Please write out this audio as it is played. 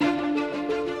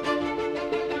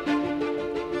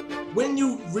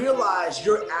you realize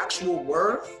your actual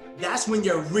worth, that's when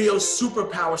your real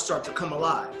superpowers start to come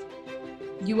alive.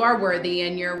 You are worthy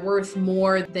and you're worth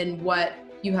more than what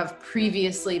you have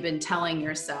previously been telling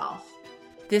yourself.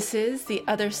 This is the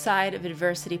Other Side of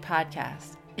Adversity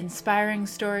podcast, inspiring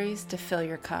stories to fill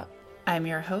your cup. I'm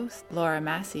your host, Laura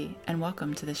Massey, and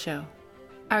welcome to the show.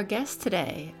 Our guests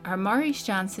today are Maurice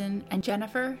Johnson and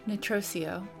Jennifer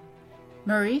Nitrosio.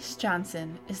 Maurice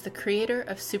Johnson is the creator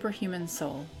of Superhuman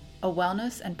Soul, a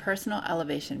wellness and personal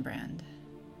elevation brand.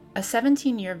 A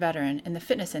 17-year veteran in the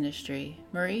fitness industry,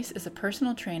 Maurice is a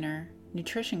personal trainer,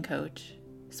 nutrition coach,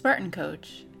 Spartan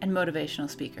coach, and motivational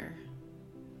speaker.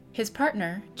 His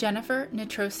partner, Jennifer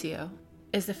Nitrosio,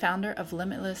 is the founder of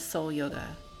Limitless Soul Yoga,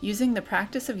 using the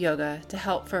practice of yoga to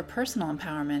help for personal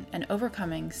empowerment and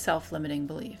overcoming self-limiting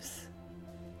beliefs.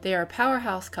 They are a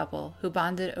powerhouse couple who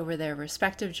bonded over their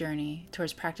respective journey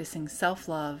towards practicing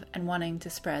self-love and wanting to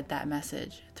spread that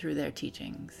message through their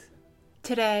teachings.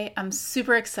 Today, I'm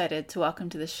super excited to welcome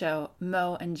to the show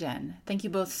Mo and Jen. Thank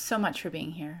you both so much for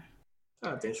being here.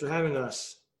 Oh, thanks for having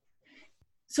us.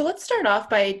 So let's start off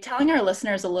by telling our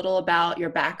listeners a little about your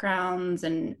backgrounds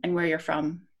and where you're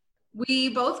from. We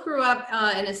both grew up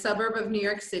in a suburb of New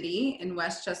York City in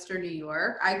Westchester, New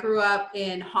York. I grew up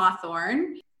in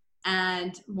Hawthorne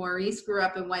and Maurice grew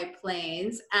up in White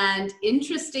Plains. And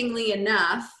interestingly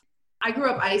enough, I grew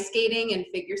up ice skating and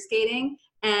figure skating.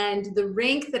 And the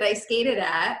rink that I skated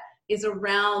at is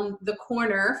around the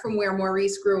corner from where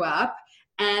Maurice grew up.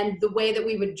 And the way that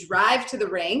we would drive to the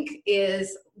rink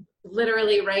is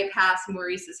literally right past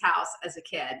Maurice's house as a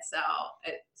kid. So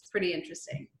it's pretty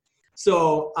interesting.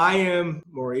 So I am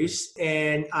Maurice,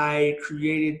 and I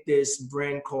created this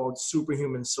brand called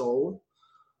Superhuman Soul.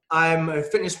 I'm a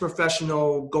fitness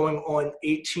professional going on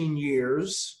 18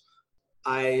 years.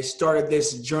 I started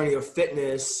this journey of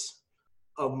fitness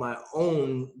of my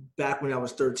own back when I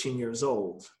was 13 years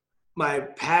old. My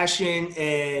passion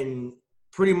and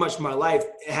pretty much my life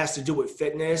has to do with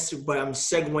fitness, but I'm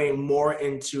segueing more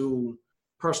into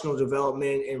personal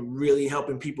development and really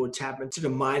helping people tap into the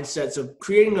mindsets of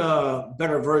creating a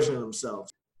better version of themselves.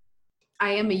 I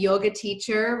am a yoga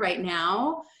teacher right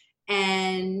now,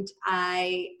 and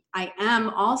I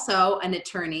am also an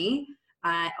attorney.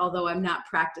 Although I'm not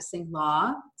practicing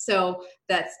law. So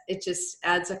it just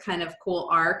adds a kind of cool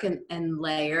arc and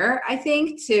layer, I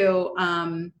think, to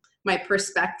my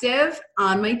perspective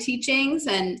on my teachings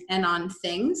and on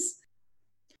things.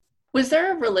 Was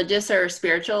there a religious or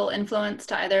spiritual influence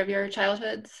to either of your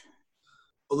childhoods?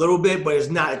 A little bit, but it's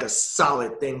not like a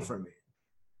solid thing for me.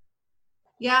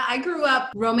 Yeah, I grew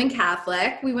up Roman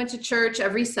Catholic. We went to church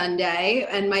every Sunday,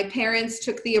 and my parents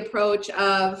took the approach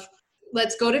of,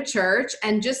 let's go to church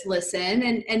and just listen,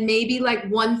 and maybe like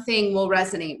one thing will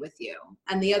resonate with you.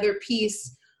 And the other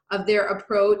piece of their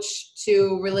approach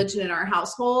to religion in our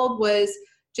household was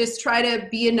just try to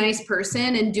be a nice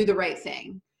person and do the right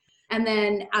thing. And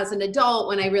then as an adult,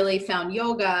 when I really found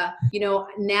yoga,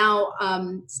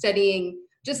 now studying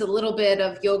just a little bit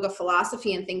of yoga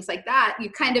philosophy and things like that, you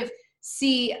kind of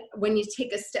see when you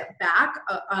take a step back,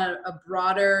 a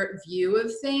broader view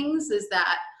of things is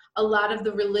that a lot of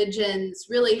the religions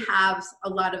really have a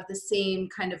lot of the same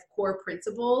kind of core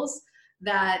principles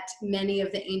that many of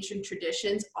the ancient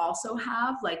traditions also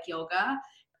have, like yoga.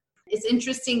 It's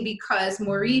interesting because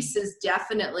Maurice is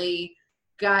definitely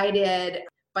guided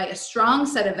by a strong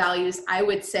set of values, I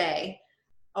would say,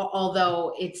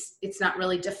 although it's not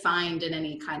really defined in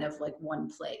any kind of like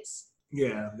one place.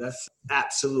 Yeah, that's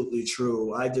absolutely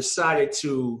true. I decided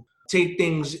to take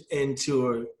things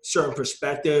into a certain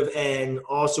perspective. And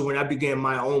also when I began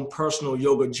my own personal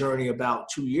yoga journey about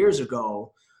 2 years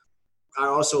ago, I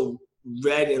also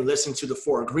read and listened to the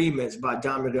Four Agreements by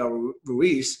Don Miguel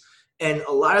Ruiz. And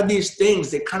a lot of these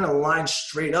things, they kind of line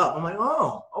straight up. I'm like,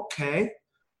 oh, okay.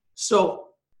 So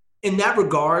in that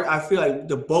regard, I feel like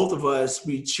the both of us,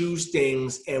 we choose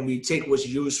things and we take what's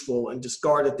useful and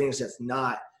discard the things that's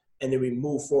not. And then we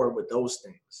move forward with those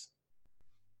things.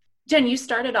 Jen, you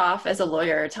started off as a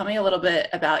lawyer. Tell me a little bit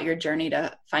about your journey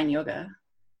to find yoga.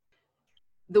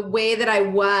 The way that I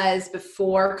was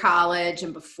before college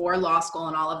and before law school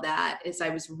and all of that is I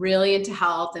was really into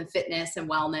health and fitness and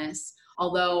wellness,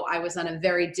 although I was on a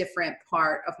very different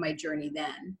part of my journey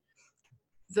then.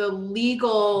 The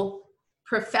legal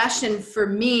profession for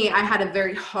me, I had a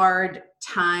very hard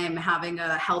time having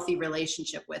a healthy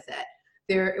relationship with it.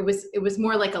 It was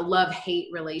more like a love-hate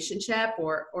relationship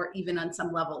or even on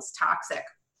some levels toxic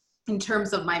in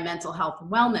terms of my mental health and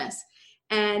wellness.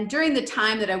 And during the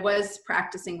time that I was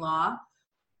practicing law,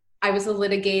 I was a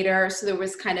litigator, so there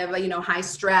was kind of high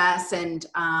stress and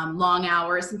long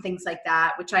hours and things like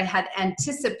that, which I had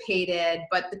anticipated,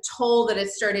 but the toll that it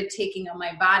started taking on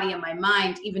my body and my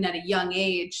mind, even at a young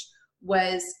age,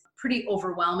 was pretty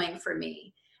overwhelming for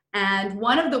me. And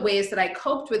one of the ways that I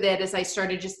coped with it is I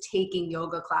started just taking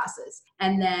yoga classes.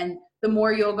 And then the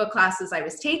more yoga classes I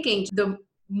was taking, the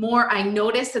more I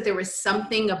noticed that there was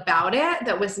something about it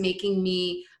that was making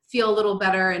me feel a little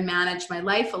better and manage my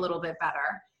life a little bit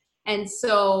better. And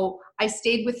so I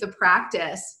stayed with the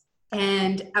practice.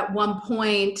 And at one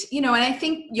point, and I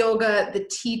think yoga, the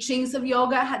teachings of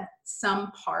yoga had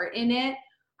some part in it.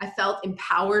 I felt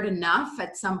empowered enough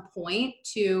at some point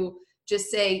to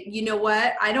just say, you know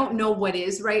what, I don't know what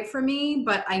is right for me,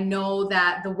 but I know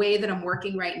that the way that I'm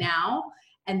working right now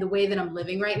and the way that I'm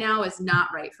living right now is not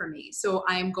right for me. So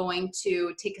I'm going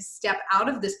to take a step out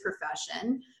of this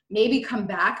profession, maybe come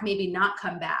back, maybe not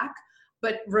come back.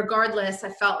 But regardless, I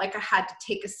felt like I had to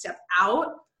take a step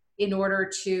out in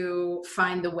order to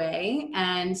find the way.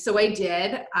 And so I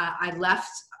did. I left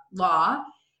law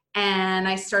and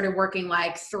I started working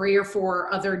like 3 or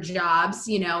 4 other jobs,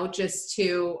 just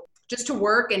to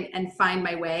work and find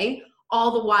my way.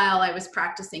 All the while I was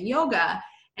practicing yoga.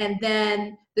 And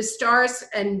then the stars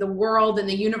and the world and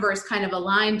the universe kind of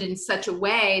aligned in such a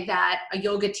way that a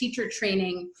yoga teacher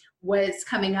training was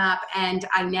coming up, and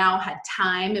I now had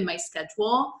time in my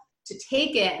schedule to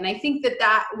take it. And I think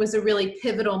that was a really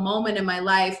pivotal moment in my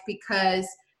life, because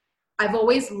I've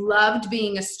always loved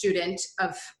being a student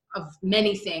of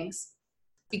many things,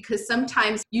 because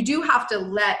sometimes you do have to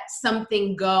let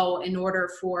something go in order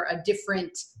for a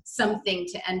different something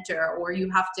to enter, or you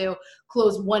have to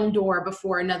close one door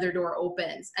before another door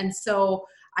opens. And so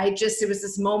it was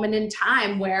this moment in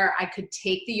time where I could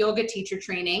take the yoga teacher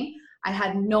training. I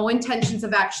had no intentions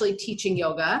of actually teaching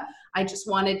yoga. I just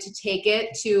wanted to take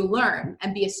it to learn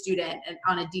and be a student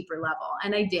on a deeper level.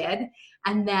 And I did.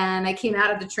 And then I came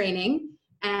out of the training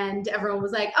and everyone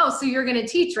was like, oh, so you're going to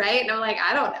teach, right? And I'm like,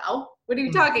 I don't know. What are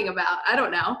you talking about? I don't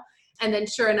know. And then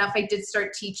sure enough, I did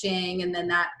start teaching. And then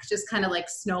that just kind of like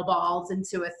snowballed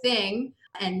into a thing.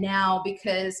 And now,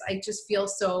 because I just feel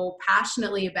so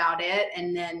passionately about it,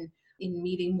 and then in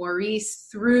meeting Maurice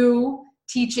through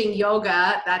teaching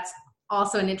yoga, that's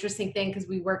also an interesting thing, because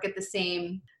we work at the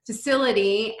same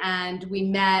facility and we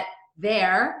met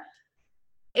there.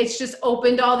 It's just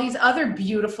opened all these other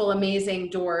beautiful, amazing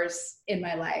doors in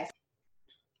my life.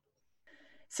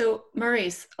 So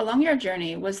Maurice, along your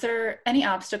journey, was there any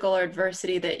obstacle or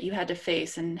adversity that you had to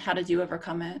face, and how did you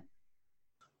overcome it?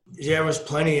 Yeah, there was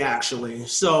plenty, actually.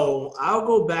 So I'll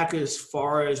go back as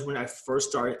far as when I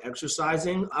first started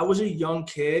exercising. I was a young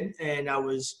kid, and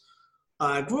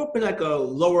I grew up in like a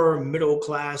lower middle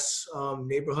class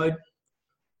neighborhood,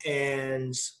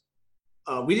 and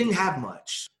we didn't have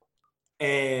much.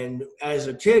 And as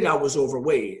a kid, I was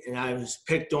overweight, and I was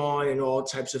picked on and all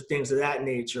types of things of that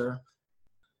nature.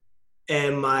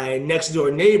 And my next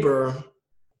door neighbor,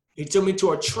 he took me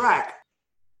to a track.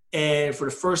 And for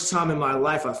the first time in my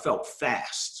life, I felt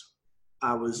fast.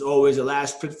 I was always the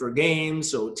last pick for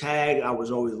games. So tag, I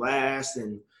was always last.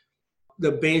 And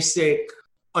the basic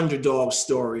underdog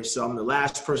story. So I'm the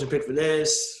last person picked for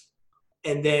this.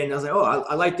 And then I was like, oh,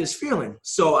 I like this feeling.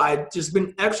 So I've just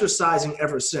been exercising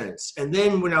ever since. And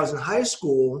then when I was in high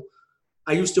school,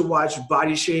 I used to watch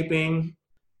Body Shaping.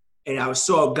 And I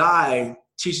saw a guy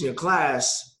teaching a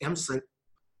class. And I'm just like,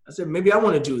 I said, maybe I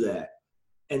want to do that.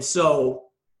 And so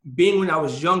being when I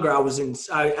was younger,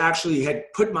 I actually had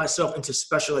put myself into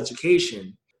special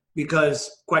education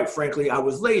because, quite frankly, I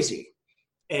was lazy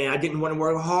and I didn't want to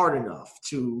work hard enough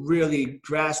to really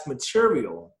grasp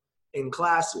material in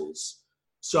classes.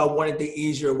 So I wanted the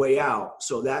easier way out.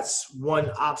 So that's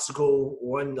one obstacle,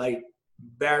 one like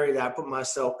barrier that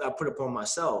I put upon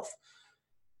myself.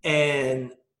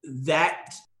 And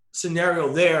that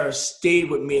scenario there stayed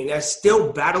with me, and I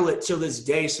still battle it till this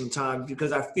day sometimes,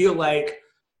 because I feel like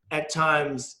at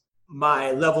times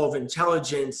my level of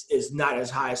intelligence is not as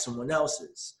high as someone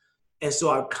else's. And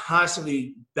so I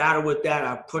constantly battle with that.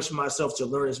 I push myself to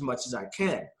learn as much as I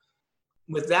can.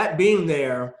 With that being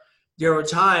there are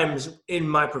times in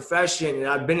my profession, and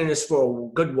I've been in this for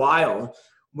a good while,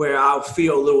 where I'll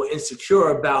feel a little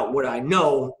insecure about what I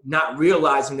know, not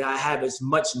realizing that I have as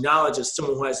much knowledge as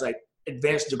someone who has like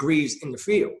advanced degrees in the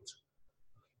field.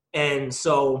 And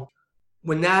so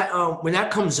when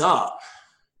that comes up,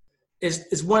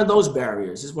 it's one of those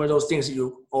barriers. It's one of those things that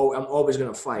I'm always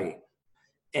going to fight.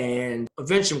 And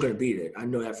eventually I'm going to beat it. I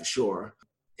know that for sure.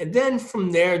 And then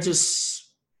from there,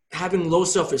 just having low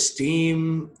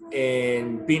self-esteem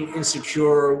and being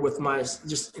insecure with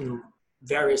just in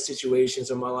various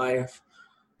situations of my life.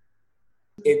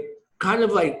 it kind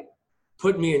of like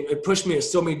it pushed me in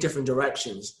so many different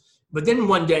directions. But then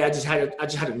one day I just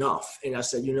had enough. And I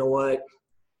said, you know what?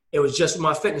 It was just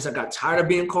my fitness. I got tired of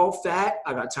being called fat.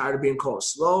 I got tired of being called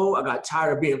slow. I got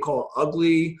tired of being called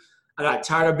ugly. I got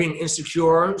tired of being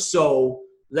insecure. So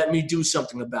let me do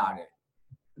something about it.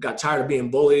 I got tired of being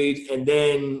bullied. And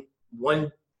then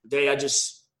one day I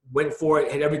just went for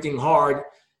it, hit everything hard,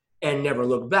 and never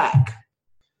looked back.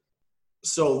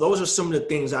 So those are some of the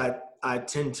things I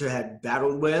tend to have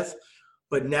battled with.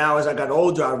 But now as I got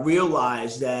older, I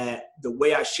realized that the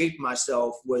way I shaped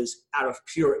myself was out of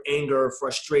pure anger,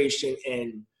 frustration,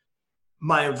 and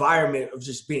my environment of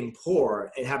just being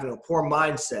poor and having a poor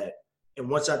mindset. And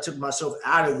once I took myself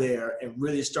out of there and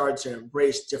really started to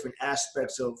embrace different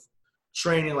aspects of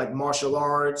training like martial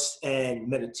arts and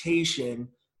meditation,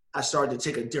 I started to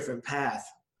take a different path.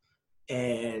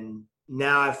 And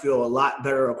now I feel a lot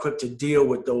better equipped to deal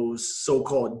with those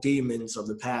so-called demons of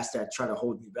the past that try to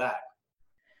hold me back.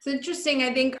 It's interesting.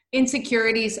 I think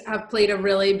insecurities have played a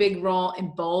really big role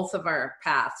in both of our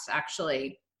paths,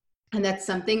 actually. And that's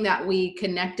something that we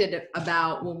connected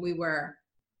about when we were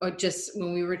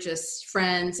just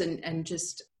friends and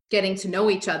just getting to know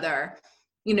each other.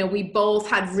 You know, we both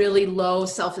had really low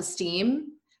self-esteem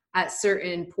at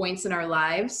certain points in our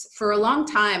lives for a long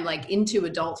time, like into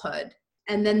adulthood.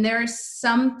 And then there's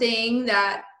something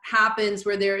that happens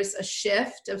where there's a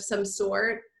shift of some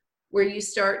sort, where you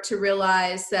start to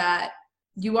realize that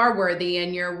you are worthy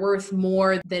and you're worth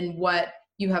more than what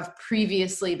you have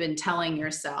previously been telling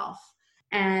yourself.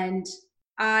 And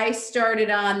I started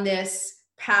on this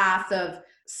path of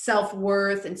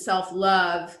self-worth and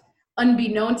self-love.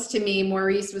 Unbeknownst to me,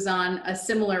 Maurice was on a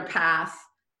similar path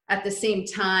at the same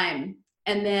time.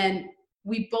 And then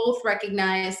we both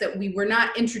recognized that we were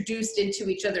not introduced into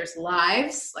each other's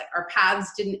lives. Like our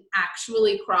paths didn't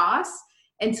actually cross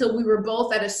until we were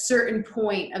both at a certain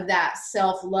point of that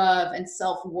self-love and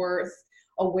self-worth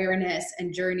awareness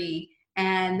and journey.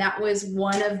 And that was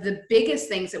one of the biggest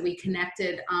things that we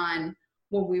connected on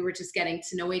when we were just getting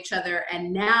to know each other.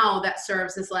 And now that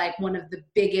serves as like one of the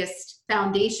biggest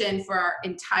foundation for our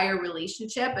entire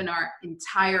relationship and our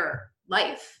entire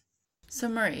life. So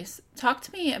Maurice, talk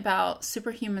to me about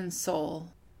Superhuman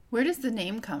Soul. Where does the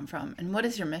name come from and what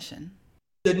is your mission?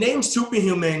 The name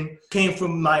Superhuman came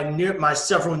from my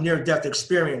several near-death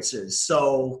experiences.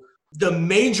 So the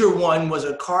major one was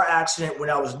a car accident when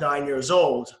I was 9 years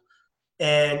old.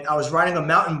 And I was riding a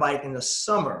mountain bike in the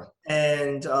summer.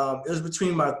 And it was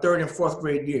between my third and fourth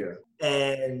grade year.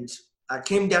 And I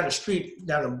came down the street,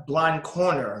 down a blind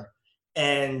corner,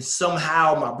 and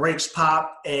somehow my brakes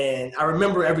popped. And I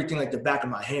remember everything like the back of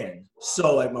my hand.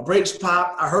 So like my brakes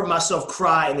popped, I heard myself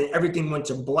cry, and then everything went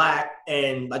to black.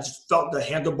 And I just felt the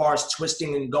handlebars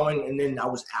twisting and going, and then I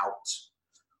was out.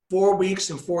 4 weeks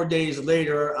and 4 days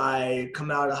later, I come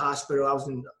out of the hospital. I was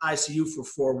in ICU for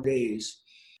 4 days.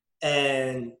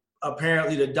 And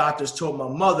apparently the doctors told my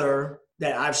mother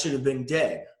that I should have been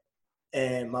dead.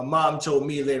 And my mom told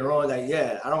me later on that,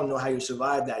 yeah, I don't know how you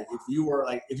survived that. If you were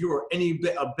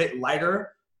a bit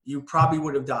lighter, you probably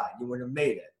would have died. You would have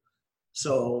made it.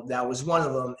 So that was one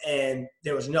of them. And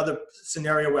there was another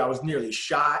scenario where I was nearly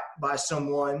shot by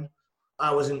someone.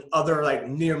 I was in other like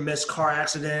near miss car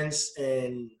accidents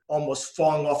and almost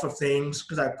falling off of things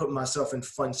because I put myself in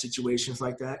fun situations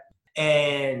like that.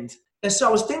 And so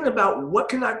I was thinking about what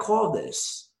can I call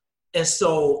this? And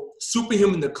so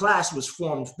Superhuman, the class, was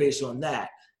formed based on that.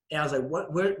 And I was like,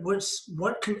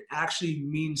 what can actually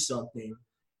mean something,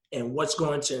 and what's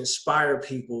going to inspire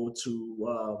people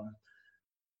to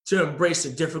embrace the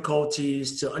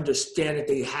difficulties, to understand that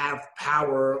they have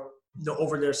power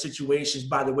over their situations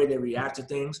by the way they react to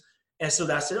things. And so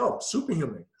I said, oh,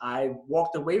 Superhuman. I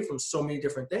walked away from so many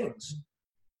different things.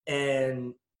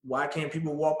 And why can't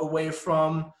people walk away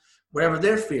from whatever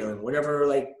they're feeling, whatever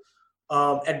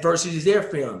adversities they're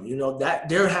feeling? You know,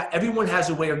 that everyone has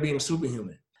a way of being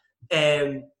superhuman.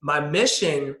 And my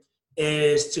mission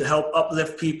is to help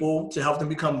uplift people, to help them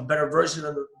become a better version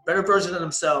of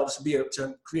themselves, to be able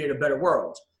to create a better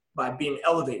world by being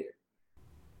elevated.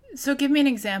 So give me an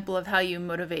example of how you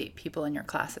motivate people in your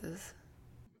classes.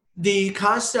 The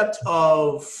concept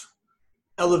of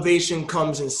elevation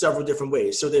comes in several different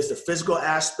ways. So there's the physical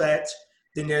aspect,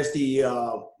 then there's the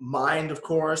mind, of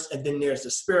course, and then there's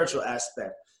the spiritual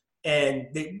aspect. And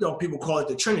people call it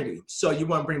the Trinity. So you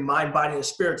want to bring mind, body, and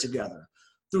spirit together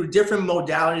through different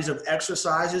modalities of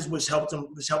exercises, which helps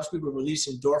people release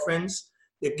endorphins.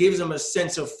 It gives them a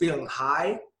sense of feeling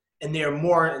high, and they are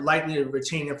more likely to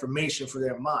retain information for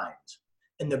their mind.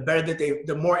 And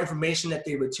the more information that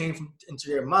they retain into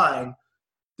their mind,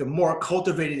 the more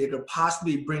cultivated they could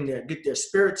possibly get their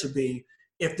spirit to be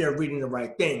if they're reading the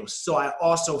right things. So I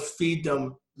also feed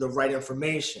them the right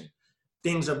information,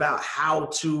 things about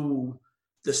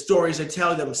the stories they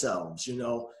tell themselves,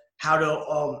 how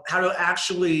to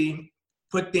actually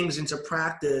put things into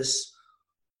practice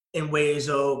in ways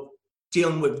of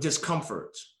dealing with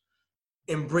discomfort,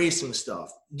 embracing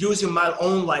stuff, using my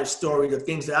own life story, the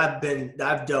things that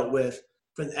I've dealt with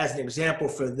as an example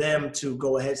for them to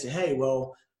go ahead and say, hey,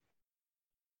 well,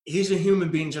 he's a human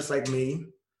being just like me.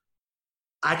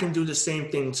 I can do the same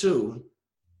thing too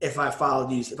if I follow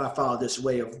this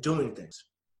way of doing things.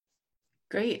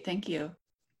 Great, thank you.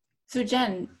 So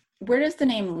Jen, where does the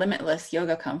name Limitless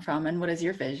Yoga come from, and what is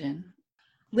your vision?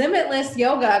 Limitless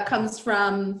Yoga comes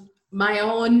from my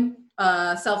own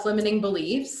self-limiting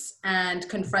beliefs and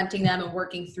confronting them and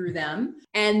working through them.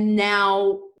 And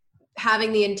now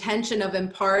having the intention of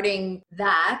imparting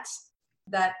that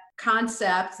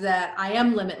concept that I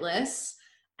am limitless,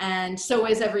 and so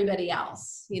is everybody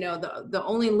else. The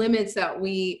only limits that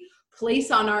we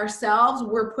place on ourselves,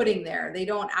 we're putting there. They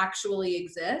don't actually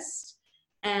exist.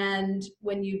 And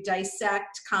when you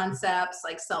dissect concepts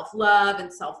like self-love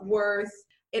and self-worth,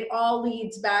 it all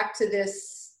leads back to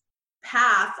this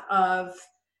path of,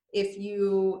 if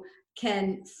you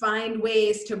can find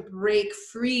ways to break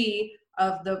free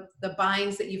of the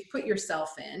binds that you've put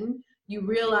yourself in, you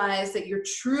realize that your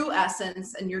true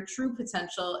essence and your true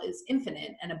potential is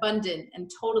infinite and abundant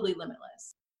and totally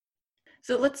limitless.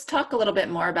 So let's talk a little bit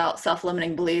more about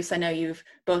self-limiting beliefs. I know you've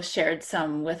both shared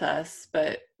some with us,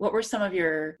 but what were some of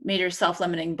your major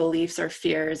self-limiting beliefs or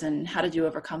fears, and how did you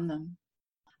overcome them?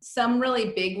 Some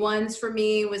really big ones for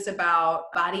me was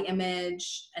about body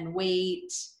image and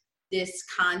weight, this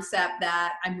concept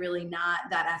that I'm really not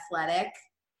that athletic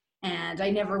and I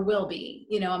never will be.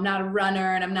 I'm not a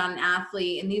runner and I'm not an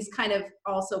athlete. And these kind of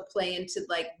also play into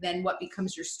then what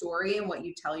becomes your story and what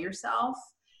you tell yourself.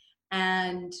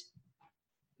 And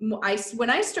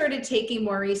when I started taking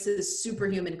Maurice's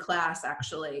Superhuman class,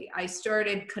 actually, I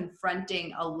started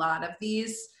confronting a lot of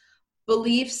these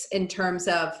beliefs in terms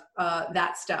of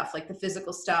that stuff, like the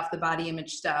physical stuff, the body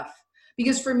image stuff.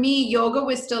 Because for me, yoga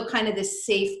was still kind of this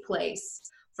safe place.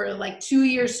 For 2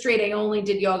 years straight, I only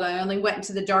did yoga. I only went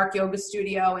into the dark yoga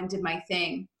studio and did my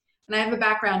thing. And I have a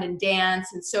background in dance.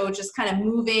 And so just kind of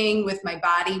moving with my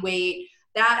body weight,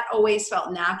 that always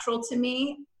felt natural to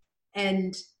me.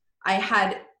 And I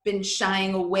had been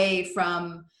shying away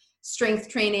from strength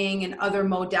training and other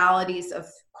modalities of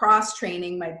cross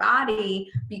training my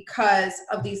body because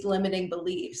of these limiting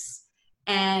beliefs.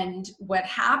 And what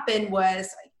happened was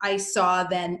I saw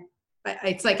then,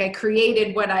 it's like I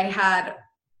created what I had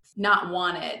not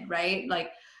wanted, right?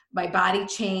 My body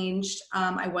changed.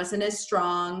 I wasn't as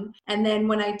strong. And then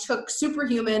when I took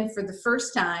Superhuman for the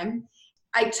first time,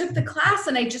 I took the class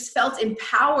and I just felt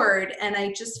empowered. And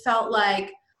I just felt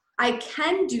like I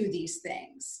can do these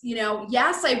things.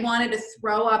 Yes, I wanted to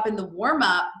throw up in the warm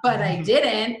up, but I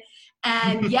didn't.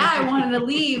 And yeah, I wanted to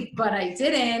leave, but I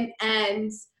didn't.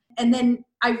 And then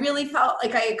I really felt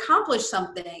like I accomplished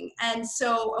something. And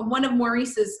so one of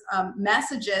Maurice's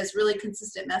messages, really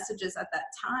consistent messages at that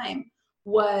time,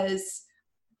 was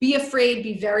be afraid,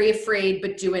 be very afraid,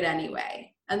 but do it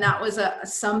anyway. And that was a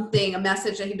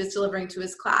message that he was delivering to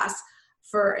his class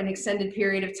for an extended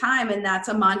period of time. And that's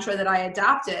a mantra that I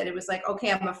adopted. It was like,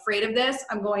 okay, I'm afraid of this.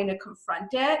 I'm going to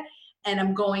confront it and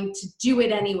I'm going to do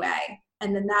it anyway.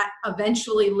 And then that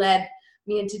eventually led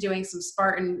me into doing some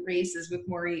Spartan races with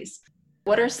Maurice.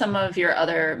 What are some of your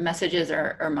other messages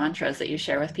or mantras that you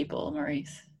share with people,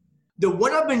 Maurice? The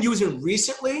one I've been using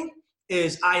recently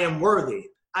is I am worthy.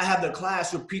 I have the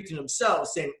class repeat to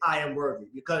themselves saying I am worthy,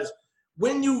 because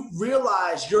when you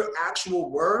realize your actual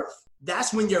worth,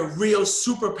 that's when your real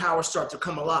superpowers start to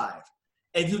come alive.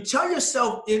 And you tell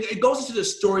yourself, it goes into the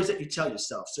stories that you tell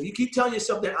yourself. So you keep telling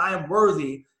yourself that I am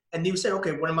worthy, and you say,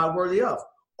 okay, what am I worthy of?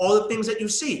 All the things that you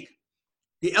seek,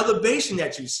 the elevation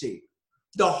that you seek,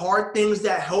 the hard things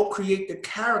that help create the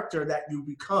character that you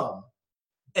become,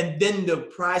 and then the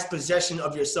prized possession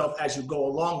of yourself as you go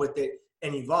along with it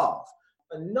and evolve.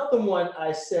 Another one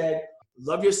I said,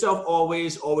 love yourself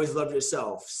always, always love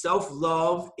yourself.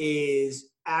 Self-love is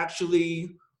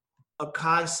actually a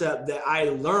concept that I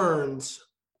learned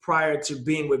prior to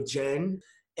being with Jen.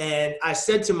 And I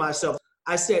said to myself,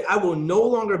 I will no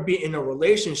longer be in a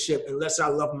relationship unless I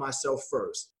love myself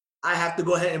first. I have to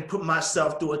go ahead and put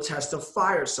myself through a test of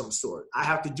fire of some sort. I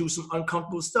have to do some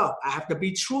uncomfortable stuff. I have to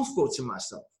be truthful to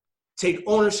myself. Take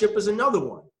ownership is another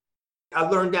one. I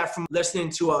learned that from listening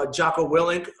to Jocko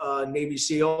Willink, Navy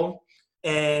SEAL,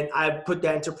 and I put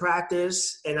that into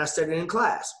practice, and I said it in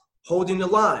class. Holding the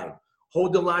line.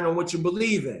 Hold the line on what you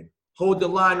believe in. Hold the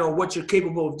line on what you're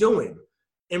capable of doing.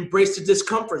 Embrace the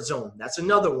discomfort zone. That's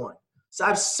another one. So I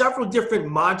have several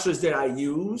different mantras that I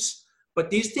use, but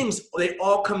these things, they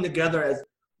all come together as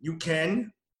you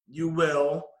can, you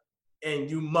will, and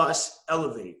you must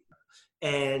elevate.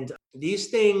 And these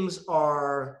things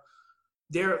are,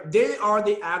 they are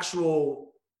the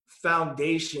actual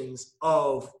foundations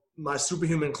of my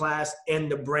Superhuman class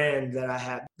and the brand that I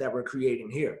have that we're creating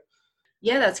here.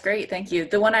 Yeah, that's great. Thank you.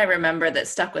 The one I remember that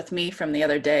stuck with me from the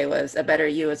other day was a better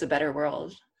you is a better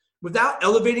world. Without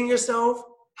elevating yourself,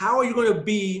 how are you going to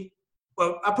be,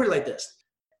 well, I'll put it like this.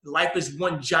 Life is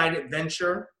one giant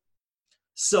adventure.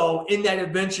 So in that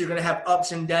adventure, you're going to have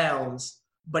ups and downs,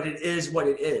 but it is what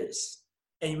it is.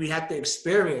 And we have to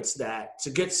experience that to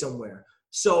get somewhere.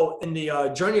 So in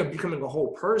the journey of becoming a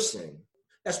whole person,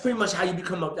 that's pretty much how you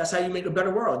that's how you make a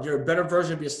better world. You're a better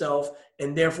version of yourself,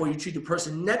 and therefore you treat the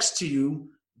person next to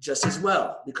you just as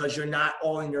well because you're not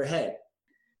all in your head.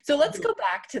 So let's go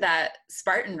back to that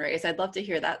Spartan race. I'd love to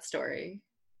hear that story.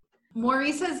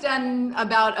 Maurice has done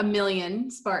about 1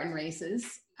 million Spartan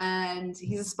races, and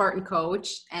he's a Spartan coach,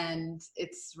 and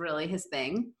it's really his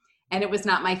thing. And it was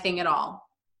not my thing at all.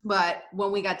 But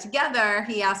when we got together,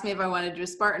 he asked me if I wanted to do a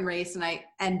Spartan race.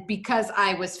 And because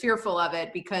I was fearful of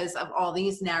it, because of all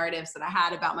these narratives that I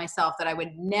had about myself, that I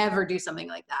would never do something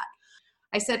like that,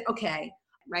 I said, okay,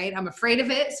 right? I'm afraid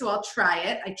of it, so I'll try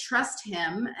it. I trust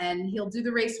him and he'll do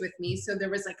the race with me. So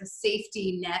there was like a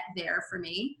safety net there for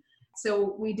me.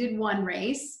 So we did one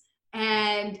race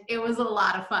and it was a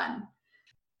lot of fun.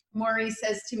 Maurice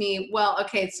says to me, well,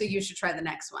 okay, so you should try the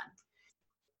next one.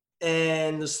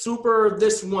 And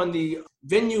the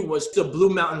venue was the Blue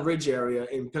Mountain Ridge area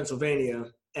in Pennsylvania,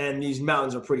 and these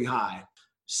mountains are pretty high.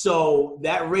 So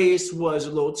that race was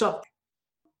a little tough.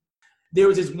 There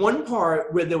was this one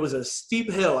part where there was a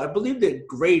steep hill. I believe the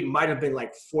grade might have been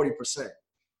like 40%.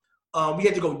 We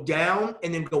had to go down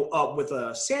and then go up with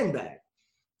a sandbag.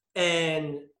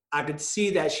 And I could see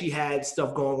that she had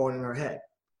stuff going on in her head.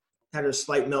 Had a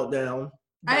slight meltdown.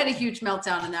 I had a huge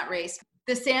meltdown in that race.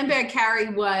 The sandbag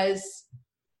carry was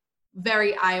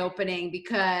very eye-opening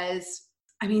because,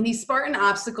 I mean, these Spartan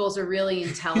obstacles are really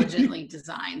intelligently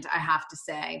designed, I have to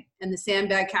say. And the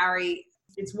sandbag carry,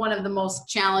 it's one of the most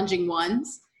challenging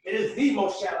ones. It is the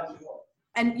most challenging one.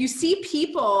 And you see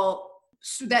people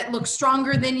that look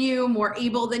stronger than you, more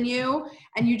able than you,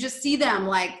 and you just see them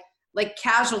like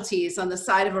casualties on the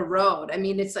side of a road. I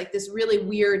mean, it's like this really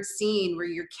weird scene where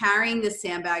you're carrying this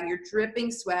sandbag, you're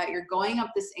dripping sweat, you're going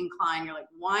up this incline, you're like,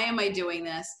 why am I doing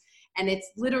this? And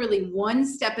it's literally one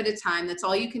step at a time. That's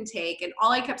all you can take. And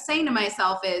all I kept saying to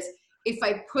myself is, if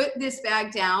I put this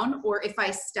bag down or if I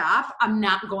stop, I'm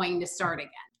not going to start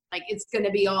again. Like, it's going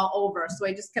to be all over. So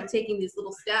I just kept taking these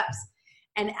little steps.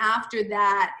 And after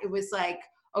that, it was like,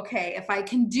 okay, if I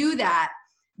can do that,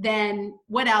 then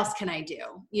what else can I do?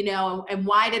 You know, and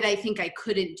why did I think I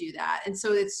couldn't do that? And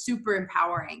so it's super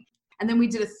empowering. And then we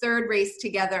did a third race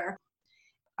together.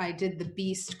 I did the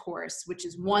Beast course, which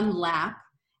is 1 lap,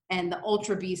 and the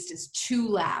Ultra Beast is 2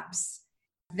 laps.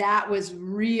 That was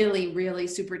really, really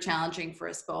super challenging for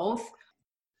us both.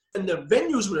 And the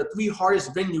venues were the 3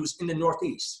 hardest venues in the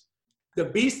Northeast. The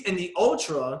Beast and the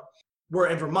Ultra were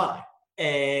in Vermont,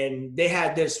 and they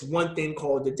had this one thing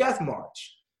called the Death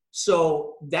March.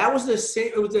 So that was the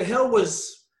same. The hill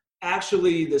was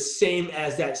actually the same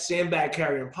as that sandbag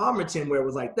carry in Palmerton, where it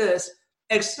was like this,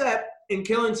 except in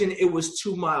Killington, it was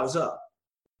 2 miles up.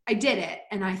 I did it,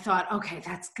 and I thought, okay,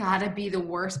 that's gotta be the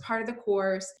worst part of the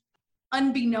course.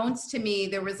 Unbeknownst to me,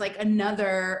 there was like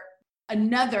another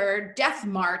death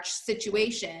march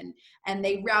situation, and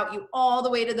they route you all the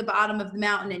way to the bottom of the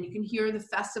mountain, and you can hear the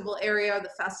festival area.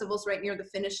 The festival's right near the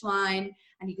finish line,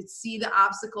 and you could see the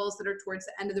obstacles that are towards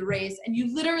the end of the race, and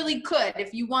you literally could,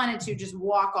 if you wanted to, just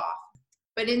walk off.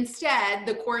 But instead,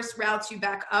 the course routes you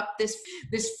back up this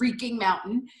freaking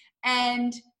mountain,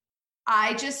 and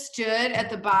I just stood at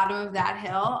the bottom of that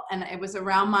hill, and it was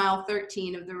around mile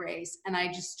 13 of the race, and I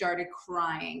just started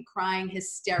crying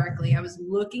hysterically. I was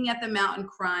looking at the mountain,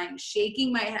 crying,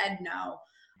 shaking my head no,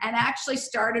 and actually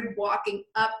started walking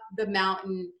up the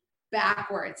mountain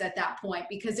backwards at that point,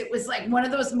 because it was like one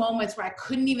of those moments where I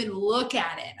couldn't even look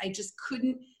at it. I just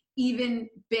couldn't even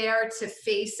bear to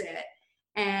face it.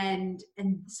 And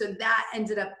so that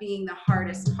ended up being the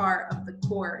hardest part of the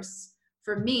course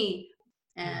for me.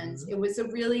 And it was a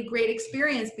really great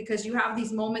experience, because you have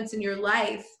these moments in your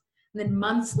life. And then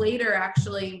months later,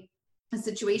 actually, a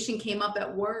situation came up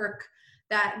at work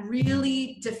that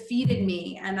really defeated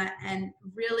me and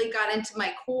really got into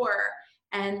my core.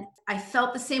 And I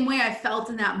felt the same way I felt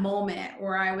in that moment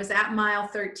where I was at mile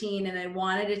 13 and I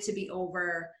wanted it to be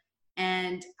over.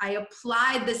 And I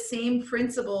applied the same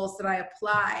principles that I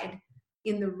applied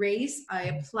in the race. I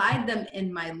applied them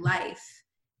in my life.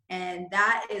 And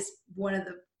that is one of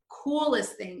the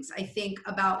coolest things I think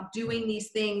about doing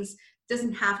these things. It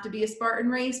doesn't have to be a Spartan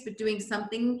race, but doing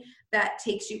something that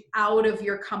takes you out of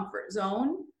your comfort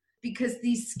zone, because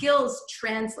these skills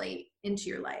translate into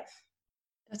your life.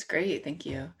 That's great. Thank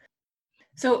you.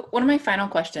 So one of my final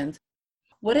questions,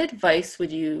 what advice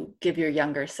would you give your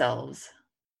younger selves?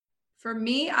 For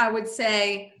me, I would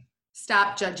say,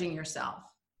 stop judging yourself.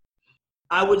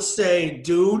 I would say,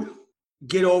 dude,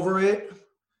 get over it.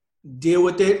 Deal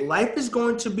with it. Life is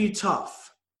going to be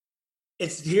tough.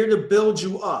 It's here to build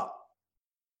you up.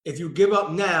 If you give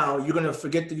up now, you're going to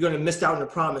forget that you're going to miss out on the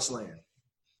promised land.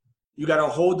 You got to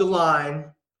hold the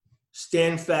line,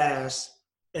 stand fast,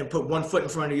 and put one foot in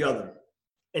front of the other.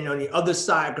 And on the other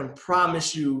side, I can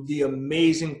promise you the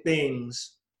amazing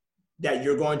things that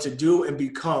you're going to do and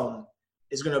become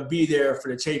is going to be there for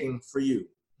the taking for you.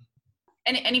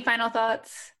 Any final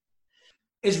thoughts?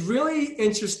 It's really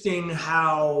interesting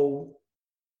how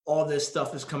all this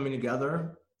stuff is coming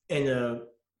together in a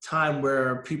time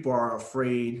where people are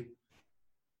afraid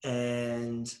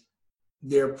and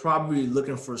they're probably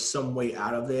looking for some way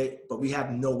out of it, but we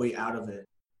have no way out of it.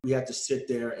 We have to sit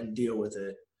there and deal with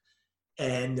it.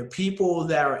 And the people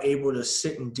that are able to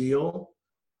sit and deal,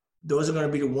 those are going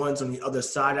to be the ones on the other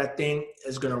side, I think,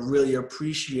 is going to really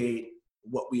appreciate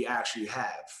what we actually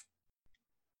have.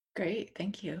 Great.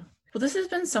 Thank you. Well, this has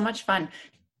been so much fun.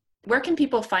 Where can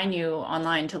people find you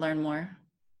online to learn more?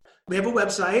 We have a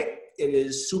website. It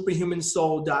is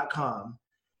superhumansoul.com.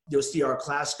 You'll see our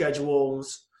class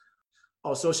schedules.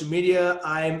 On social media,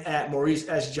 I'm at Maurice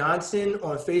S. Johnson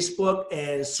on Facebook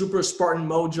and Super Spartan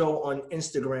Mojo on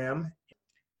Instagram.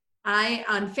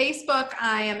 On Facebook,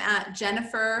 I am at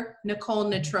Jennifer Nicole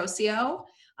Nitrosio.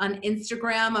 On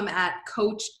Instagram, I'm at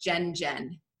Coach Jen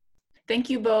Jen. Thank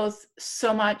you both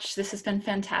so much. This has been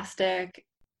fantastic.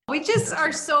 We just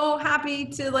are so happy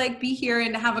to be here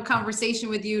and to have a conversation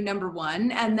with you, number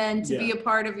one, and then to be a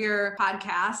part of your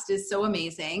podcast is so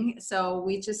amazing. So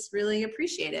we just really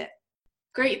appreciate it.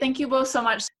 Great. Thank you both so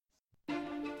much.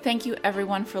 Thank you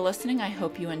everyone for listening. I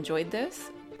hope you enjoyed this.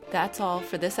 That's all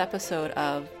for this episode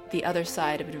of The Other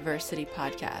Side of Adversity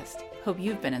podcast. Hope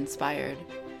you've been inspired.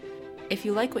 If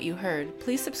you like what you heard,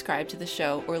 please subscribe to the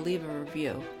show or leave a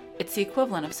review. It's the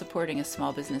equivalent of supporting a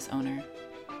small business owner.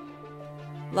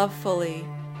 Love fully,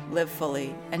 live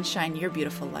fully, and shine your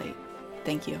beautiful light.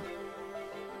 Thank you.